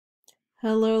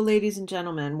Hello, ladies and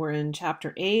gentlemen. We're in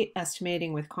Chapter 8,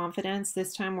 Estimating with Confidence.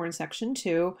 This time we're in Section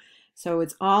 2. So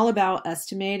it's all about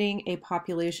estimating a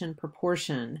population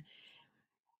proportion.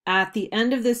 At the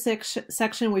end of this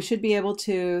section, we should be able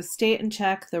to state and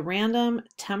check the random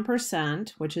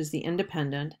 10%, which is the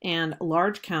independent, and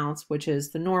large counts, which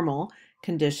is the normal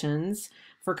conditions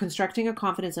for constructing a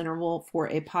confidence interval for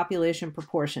a population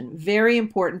proportion. Very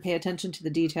important. Pay attention to the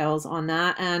details on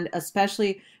that, and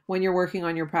especially when you're working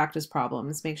on your practice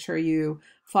problems, make sure you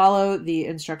follow the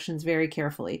instructions very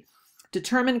carefully.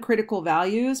 Determine critical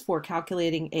values for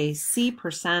calculating a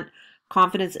C%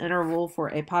 confidence interval for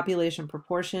a population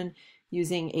proportion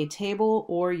using a table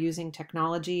or using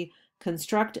technology.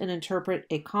 Construct and interpret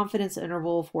a confidence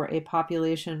interval for a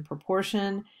population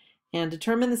proportion and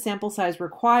determine the sample size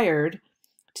required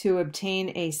to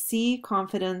obtain a C%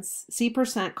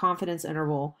 confidence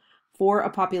interval for a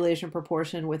population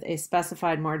proportion with a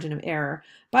specified margin of error.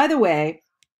 By the way,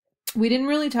 we didn't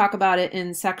really talk about it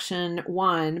in section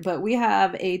 1, but we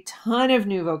have a ton of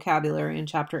new vocabulary in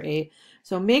chapter 8.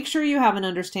 So make sure you have an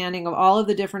understanding of all of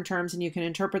the different terms and you can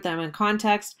interpret them in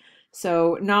context.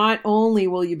 So not only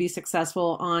will you be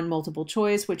successful on multiple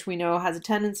choice, which we know has a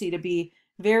tendency to be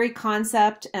very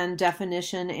concept and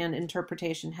definition and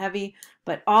interpretation heavy,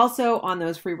 but also on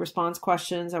those free response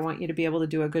questions, I want you to be able to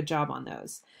do a good job on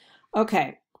those.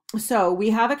 Okay, so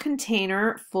we have a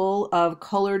container full of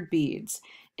colored beads,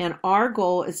 and our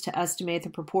goal is to estimate the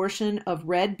proportion of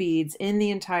red beads in the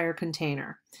entire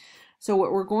container. So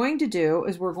what we're going to do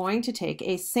is we're going to take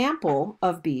a sample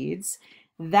of beads.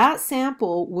 That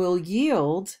sample will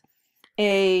yield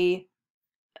a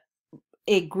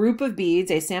group of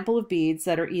beads, a sample of beads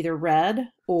that are either red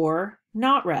or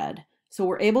not red. So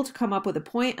we're able to come up with a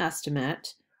point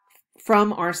estimate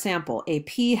from our sample, a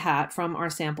p hat from our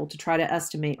sample, to try to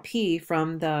estimate p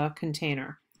from the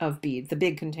container of beads, the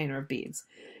big container of beads.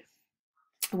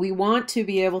 We want to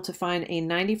be able to find a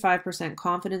 95%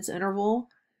 confidence interval,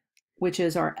 which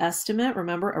is our estimate,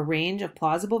 remember, a range of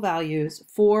plausible values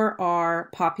for our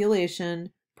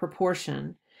population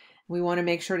proportion. We want to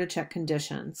make sure to check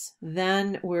conditions.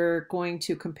 Then we're going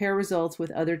to compare results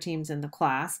with other teams in the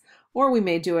class, or we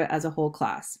may do it as a whole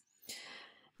class.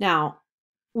 Now,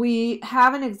 we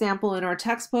have an example in our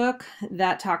textbook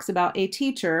that talks about a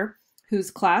teacher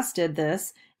whose class did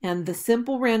this, and the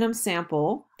simple random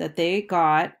sample that they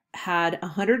got had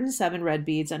 107 red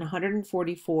beads and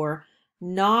 144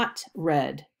 not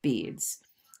red beads.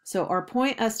 So our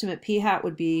point estimate p hat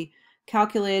would be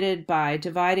calculated by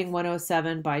dividing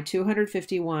 107 by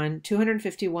 251.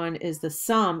 251 is the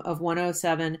sum of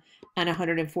 107 and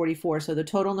 144, so the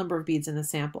total number of beads in the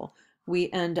sample. We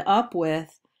end up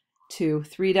with, to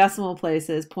 3 decimal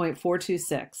places,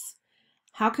 0.426.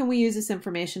 How can we use this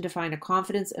information to find a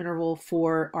confidence interval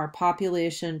for our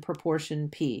population proportion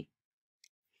P?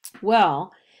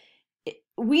 Well,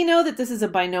 we know that this is a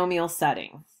binomial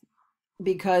setting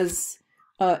because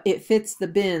it fits the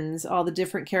bins, all the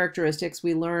different characteristics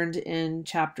we learned in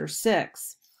chapter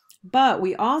 6. But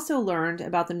we also learned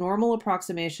about the normal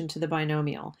approximation to the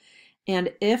binomial.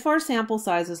 And if our sample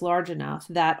size is large enough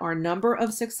that our number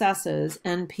of successes,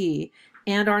 NP,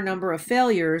 and our number of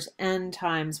failures, N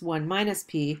times 1 minus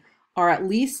P, are at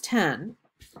least 10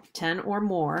 or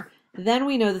more, then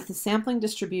we know that the sampling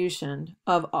distribution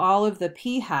of all of the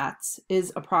P hats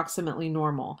is approximately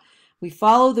normal. We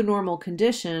follow the normal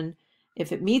condition.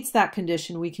 If it meets that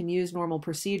condition, we can use normal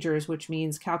procedures, which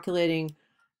means calculating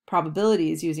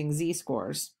probabilities using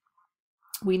z-scores.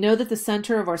 We know that the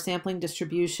center of our sampling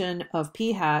distribution of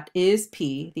P hat is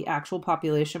P, the actual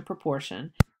population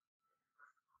proportion.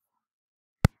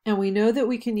 And we know that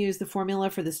we can use the formula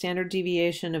for the standard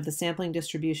deviation of the sampling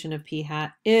distribution of P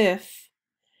hat if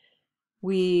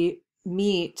we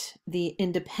meet the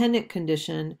independent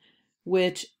condition,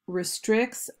 which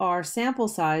restricts our sample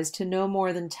size to no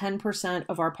more than 10%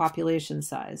 of our population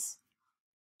size.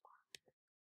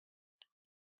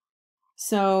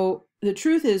 So the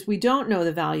truth is we don't know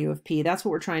the value of P. That's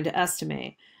what we're trying to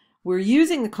estimate. We're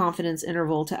using the confidence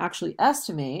interval to actually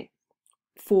estimate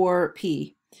for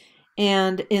P.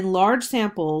 And in large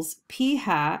samples, P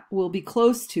hat will be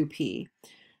close to P.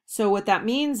 So what that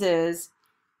means is,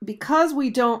 because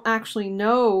we don't actually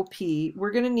know P,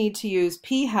 we're going to need to use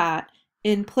P hat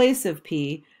in place of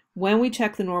P when we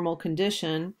check the normal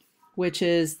condition, which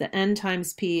is the N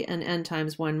times P and N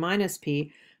times 1 minus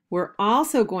P. We're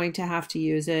also going to have to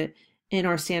use it in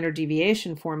our standard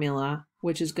deviation formula,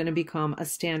 which is going to become a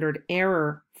standard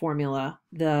error formula,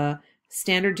 the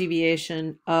standard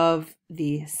deviation of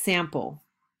the sample.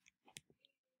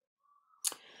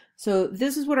 So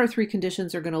this is what our three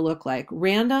conditions are going to look like.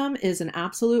 Random is an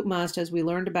absolute must, as we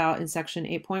learned about in section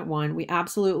 8.1. We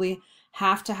absolutely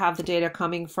have to have the data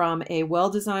coming from a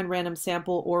well-designed random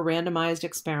sample or randomized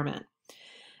experiment.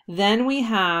 Then we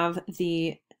have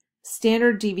the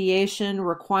standard deviation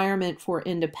requirement for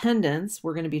independence.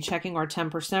 We're going to be checking our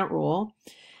 10% rule.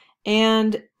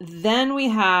 And then we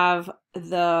have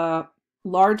the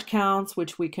large counts,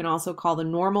 which we can also call the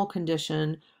normal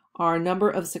condition, our number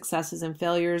of successes and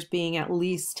failures being at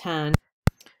least 10.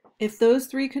 If those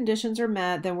three conditions are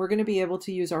met, then we're going to be able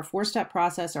to use our four-step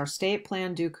process, our state,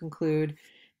 plan, do, conclude,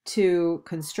 to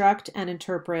construct and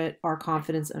interpret our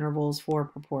confidence intervals for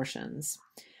proportions.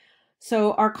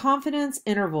 So our confidence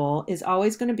interval is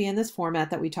always going to be in this format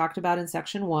that we talked about in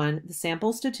section 1, the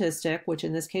sample statistic, which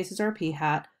in this case is our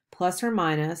p-hat, plus or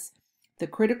minus the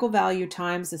critical value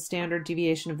times the standard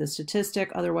deviation of the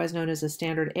statistic, otherwise known as a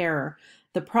standard error.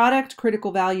 The product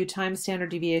critical value times standard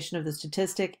deviation of the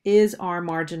statistic is our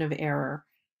margin of error.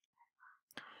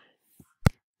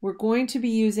 We're going to be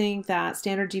using that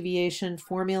standard deviation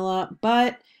formula,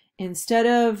 but instead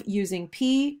of using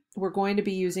p, we're going to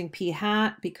be using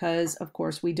p-hat because, of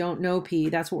course, we don't know p.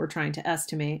 That's what we're trying to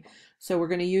estimate. So we're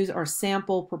going to use our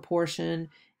sample proportion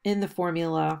in the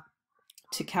formula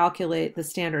to calculate the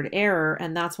standard error,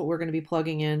 and that's what we're going to be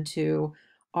plugging into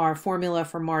our formula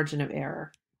for margin of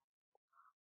error.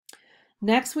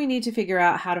 Next, we need to figure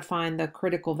out how to find the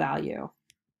critical value.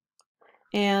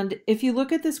 And if you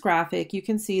look at this graphic, you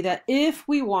can see that if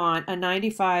we want a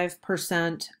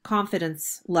 95%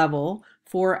 confidence level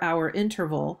for our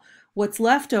interval, what's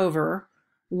left over,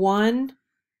 1,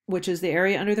 which is the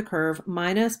area under the curve,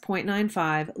 minus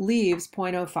 0.95 leaves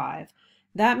 0.05.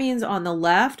 That means on the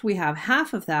left, we have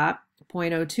half of that,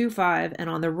 0.025, and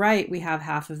on the right, we have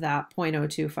half of that,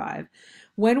 0.025.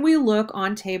 When we look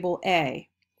on table A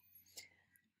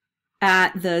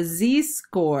at the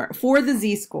z-score,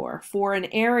 for an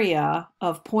area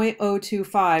of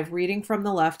 0.025 reading from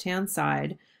the left-hand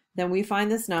side, then we find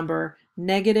this number,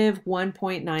 negative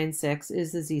 1.96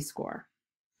 is the z-score.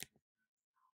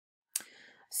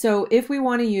 So if we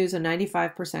want to use a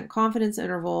 95% confidence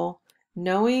interval,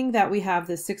 knowing that we have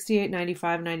the 68,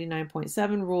 95,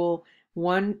 99.7 rule,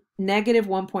 negative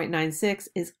 1.96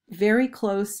 is very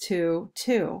close to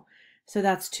 2. So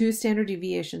that's 2 standard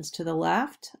deviations to the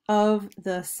left of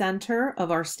the center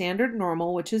of our standard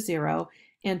normal, which is 0,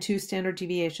 and 2 standard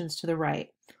deviations to the right.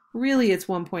 Really, it's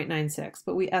 1.96,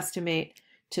 but we estimate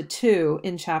to 2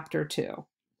 in chapter 2.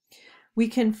 We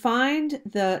can find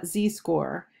the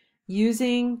z-score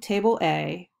using table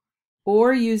A,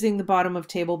 or using the bottom of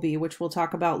table B, which we'll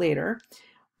talk about later,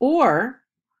 or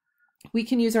we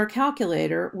can use our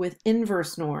calculator with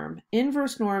inverse norm.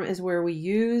 Inverse norm is where we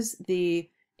use the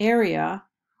area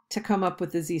to come up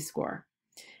with the z-score.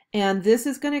 And this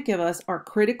is going to give us our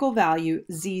critical value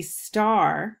z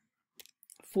star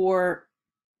for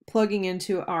plugging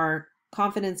into our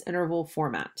confidence interval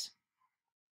format.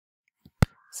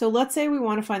 So let's say we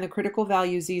want to find the critical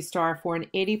value z star for an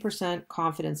 80%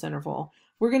 confidence interval.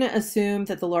 We're going to assume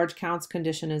that the large counts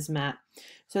condition is met.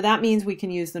 So that means we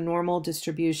can use the normal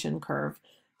distribution curve.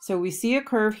 So we see a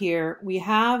curve here. We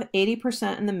have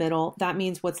 80% in the middle. That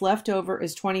means what's left over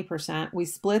is 20%. We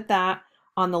split that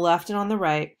on the left and on the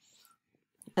right.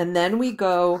 And then we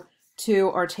go to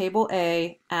our table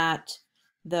A at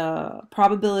the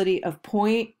probability of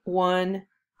 0.10,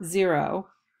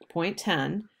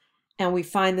 0.10, and we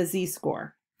find the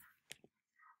z-score.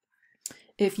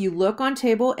 If you look on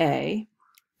table A,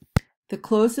 the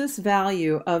closest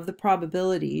value of the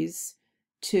probabilities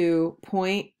to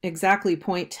exactly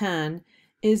 0.10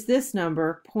 is this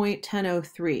number,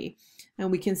 0.1003.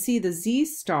 And we can see the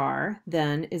z-star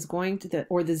then is going to,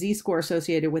 or the z-score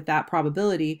associated with that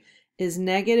probability is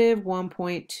negative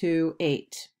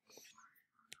 1.28.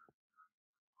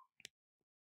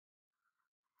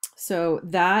 So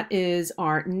that is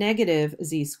our negative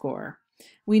z-score.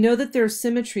 We know that there's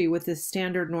symmetry with this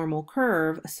standard normal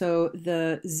curve, so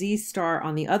the z-star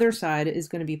on the other side is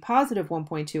going to be positive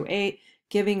 1.28,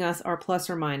 giving us our plus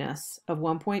or minus of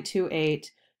 1.28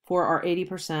 for our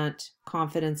 80%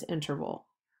 confidence interval.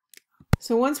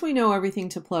 So once we know everything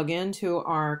to plug into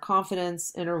our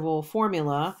confidence interval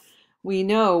formula, we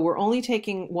know we're only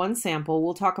taking one sample.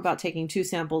 We'll talk about taking 2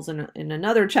 samples in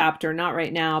another chapter, not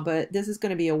right now, but this is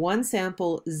going to be a 1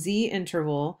 sample z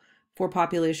interval for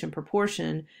population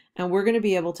proportion, and we're going to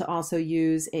be able to also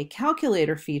use a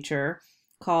calculator feature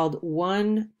called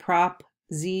 1 prop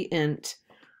z int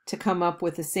to come up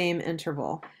with the same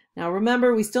interval. Now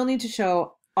remember, we still need to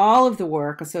show all of the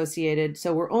work associated,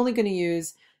 so we're only going to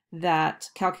use that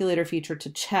calculator feature to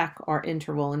check our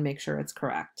interval and make sure it's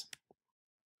correct.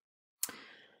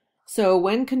 So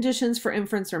when conditions for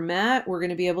inference are met, we're going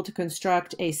to be able to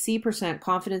construct a C%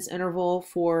 confidence interval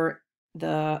for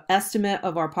the estimate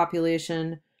of our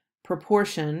population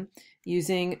proportion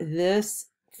using this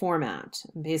format.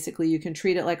 Basically, you can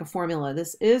treat it like a formula.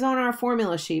 This is on our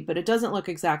formula sheet, but it doesn't look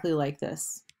exactly like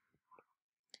this.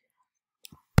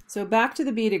 So back to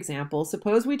the bead example.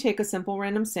 Suppose we take a simple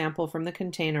random sample from the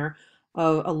container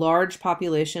of a large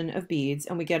population of beads,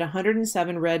 and we get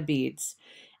 107 red beads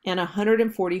and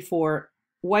 144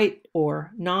 white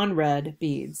or non-red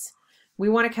beads. We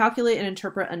want to calculate and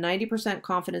interpret a 90%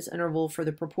 confidence interval for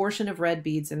the proportion of red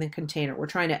beads in the container. We're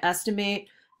trying to estimate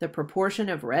the proportion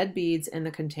of red beads in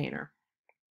the container.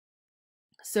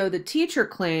 So the teacher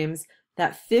claims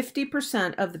that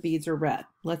 50% of the beads are red.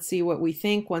 Let's see what we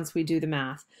think once we do the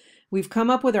math. We've come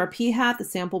up with our p-hat. The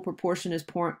sample proportion is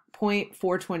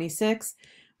 0.426.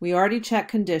 We already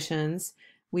checked conditions.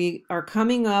 We are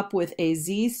coming up with a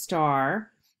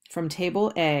z-star from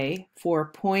table A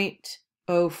for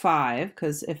 0.05,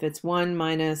 because if it's 1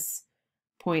 minus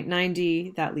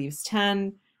 0.90, that leaves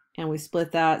 10, and we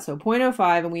split that, so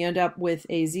 0.05, and we end up with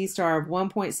a z-star of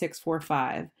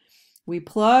 1.645. We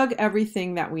plug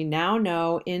everything that we now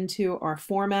know into our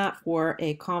format for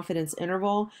a confidence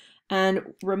interval.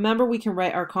 And remember, we can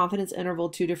write our confidence interval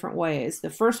two different ways. The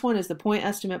first one is the point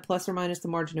estimate plus or minus the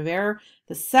margin of error.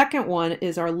 The second one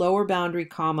is our lower boundary,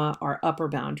 comma, our upper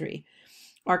boundary.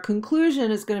 Our conclusion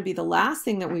is going to be the last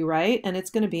thing that we write, and it's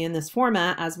going to be in this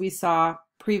format as we saw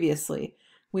previously.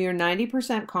 We are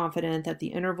 90% confident that the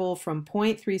interval from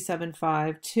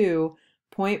 0.375 to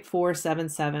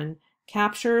 0.477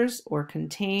 captures or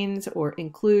contains or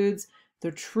includes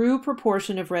the true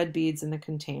proportion of red beads in the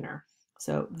container.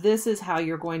 So this is how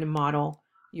you're going to model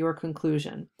your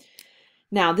conclusion.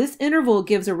 Now, this interval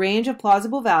gives a range of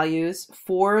plausible values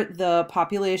for the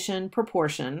population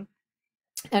proportion.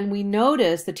 And we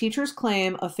notice the teacher's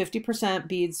claim of 50%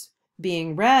 beads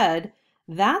being red,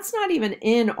 that's not even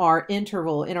in our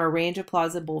interval, in our range of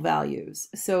plausible values.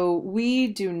 So we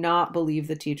do not believe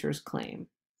the teacher's claim.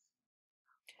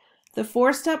 The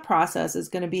four-step process is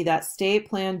going to be that state,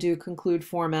 plan, do, conclude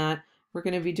format. We're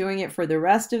going to be doing it for the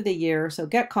rest of the year, so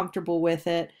get comfortable with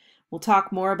it. We'll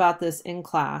talk more about this in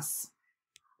class.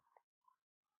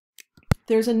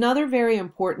 There's another very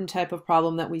important type of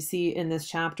problem that we see in this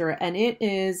chapter, and it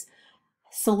is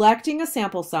selecting a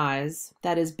sample size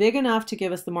that is big enough to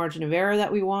give us the margin of error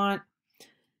that we want,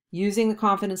 using the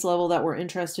confidence level that we're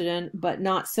interested in, but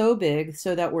not so big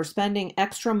so that we're spending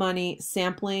extra money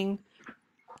sampling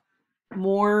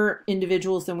more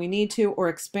individuals than we need to, or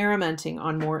experimenting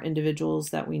on more individuals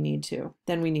than we need to.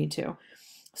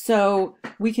 So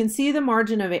we can see the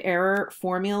margin of error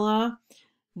formula,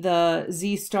 the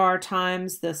z-star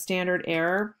times the standard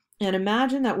error, and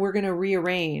imagine that we're going to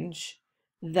rearrange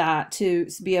that to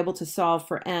be able to solve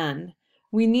for n.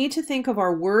 We need to think of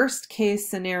our worst case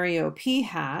scenario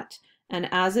p-hat, and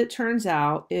as it turns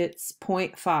out, it's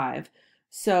 0.5.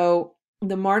 So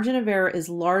the margin of error is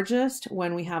largest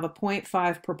when we have a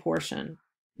 0.5 proportion.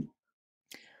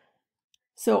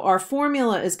 So our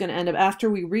formula is going to end up, after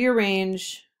we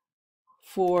rearrange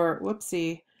for,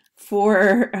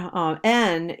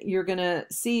 n, you're going to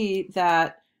see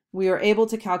that we are able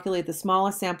to calculate the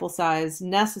smallest sample size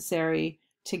necessary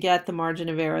to get the margin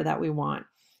of error that we want.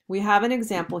 We have an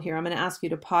example here. I'm going to ask you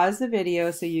to pause the video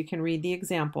so you can read the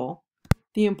example.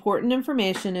 The important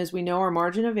information is we know our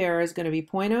margin of error is going to be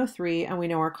 0.03, and we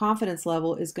know our confidence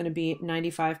level is going to be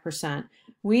 95%.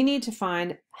 We need to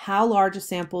find how large a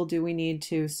sample do we need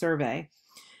to survey.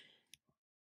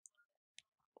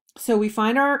 So we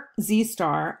find our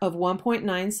z-star of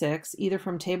 1.96, either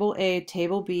from table A,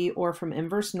 table B, or from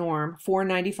inverse norm for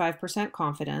 95%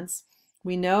 confidence.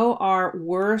 We know our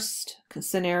worst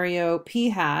scenario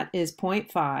p-hat is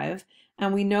 0.5,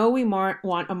 and we know we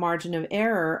want a margin of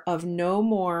error of no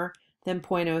more than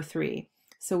 0.03.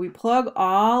 So we plug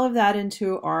all of that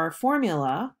into our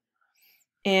formula,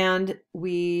 and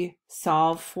we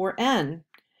solve for n.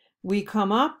 We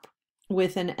come up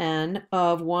with an n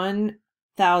of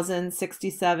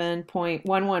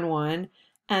 1,067.111,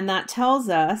 and that tells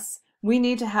us we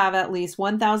need to have at least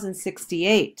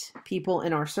 1,068 people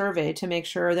in our survey to make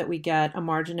sure that we get a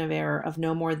margin of error of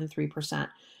no more than 3%.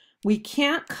 We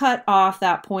can't cut off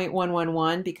that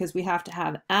 0.111 because we have to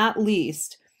have at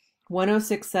least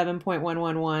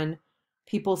 1,067.111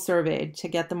 people surveyed to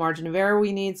get the margin of error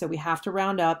we need, so we have to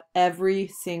round up every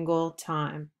single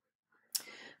time.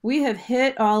 We have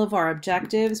hit all of our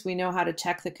objectives. We know how to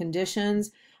check the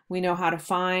conditions. We know how to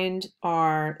find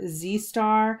our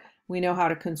z-star. We know how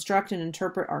to construct and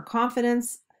interpret our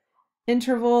confidence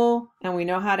interval, and we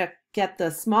know how to get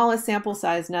the smallest sample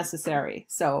size necessary.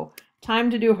 So time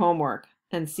to do homework,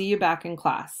 and see you back in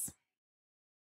class.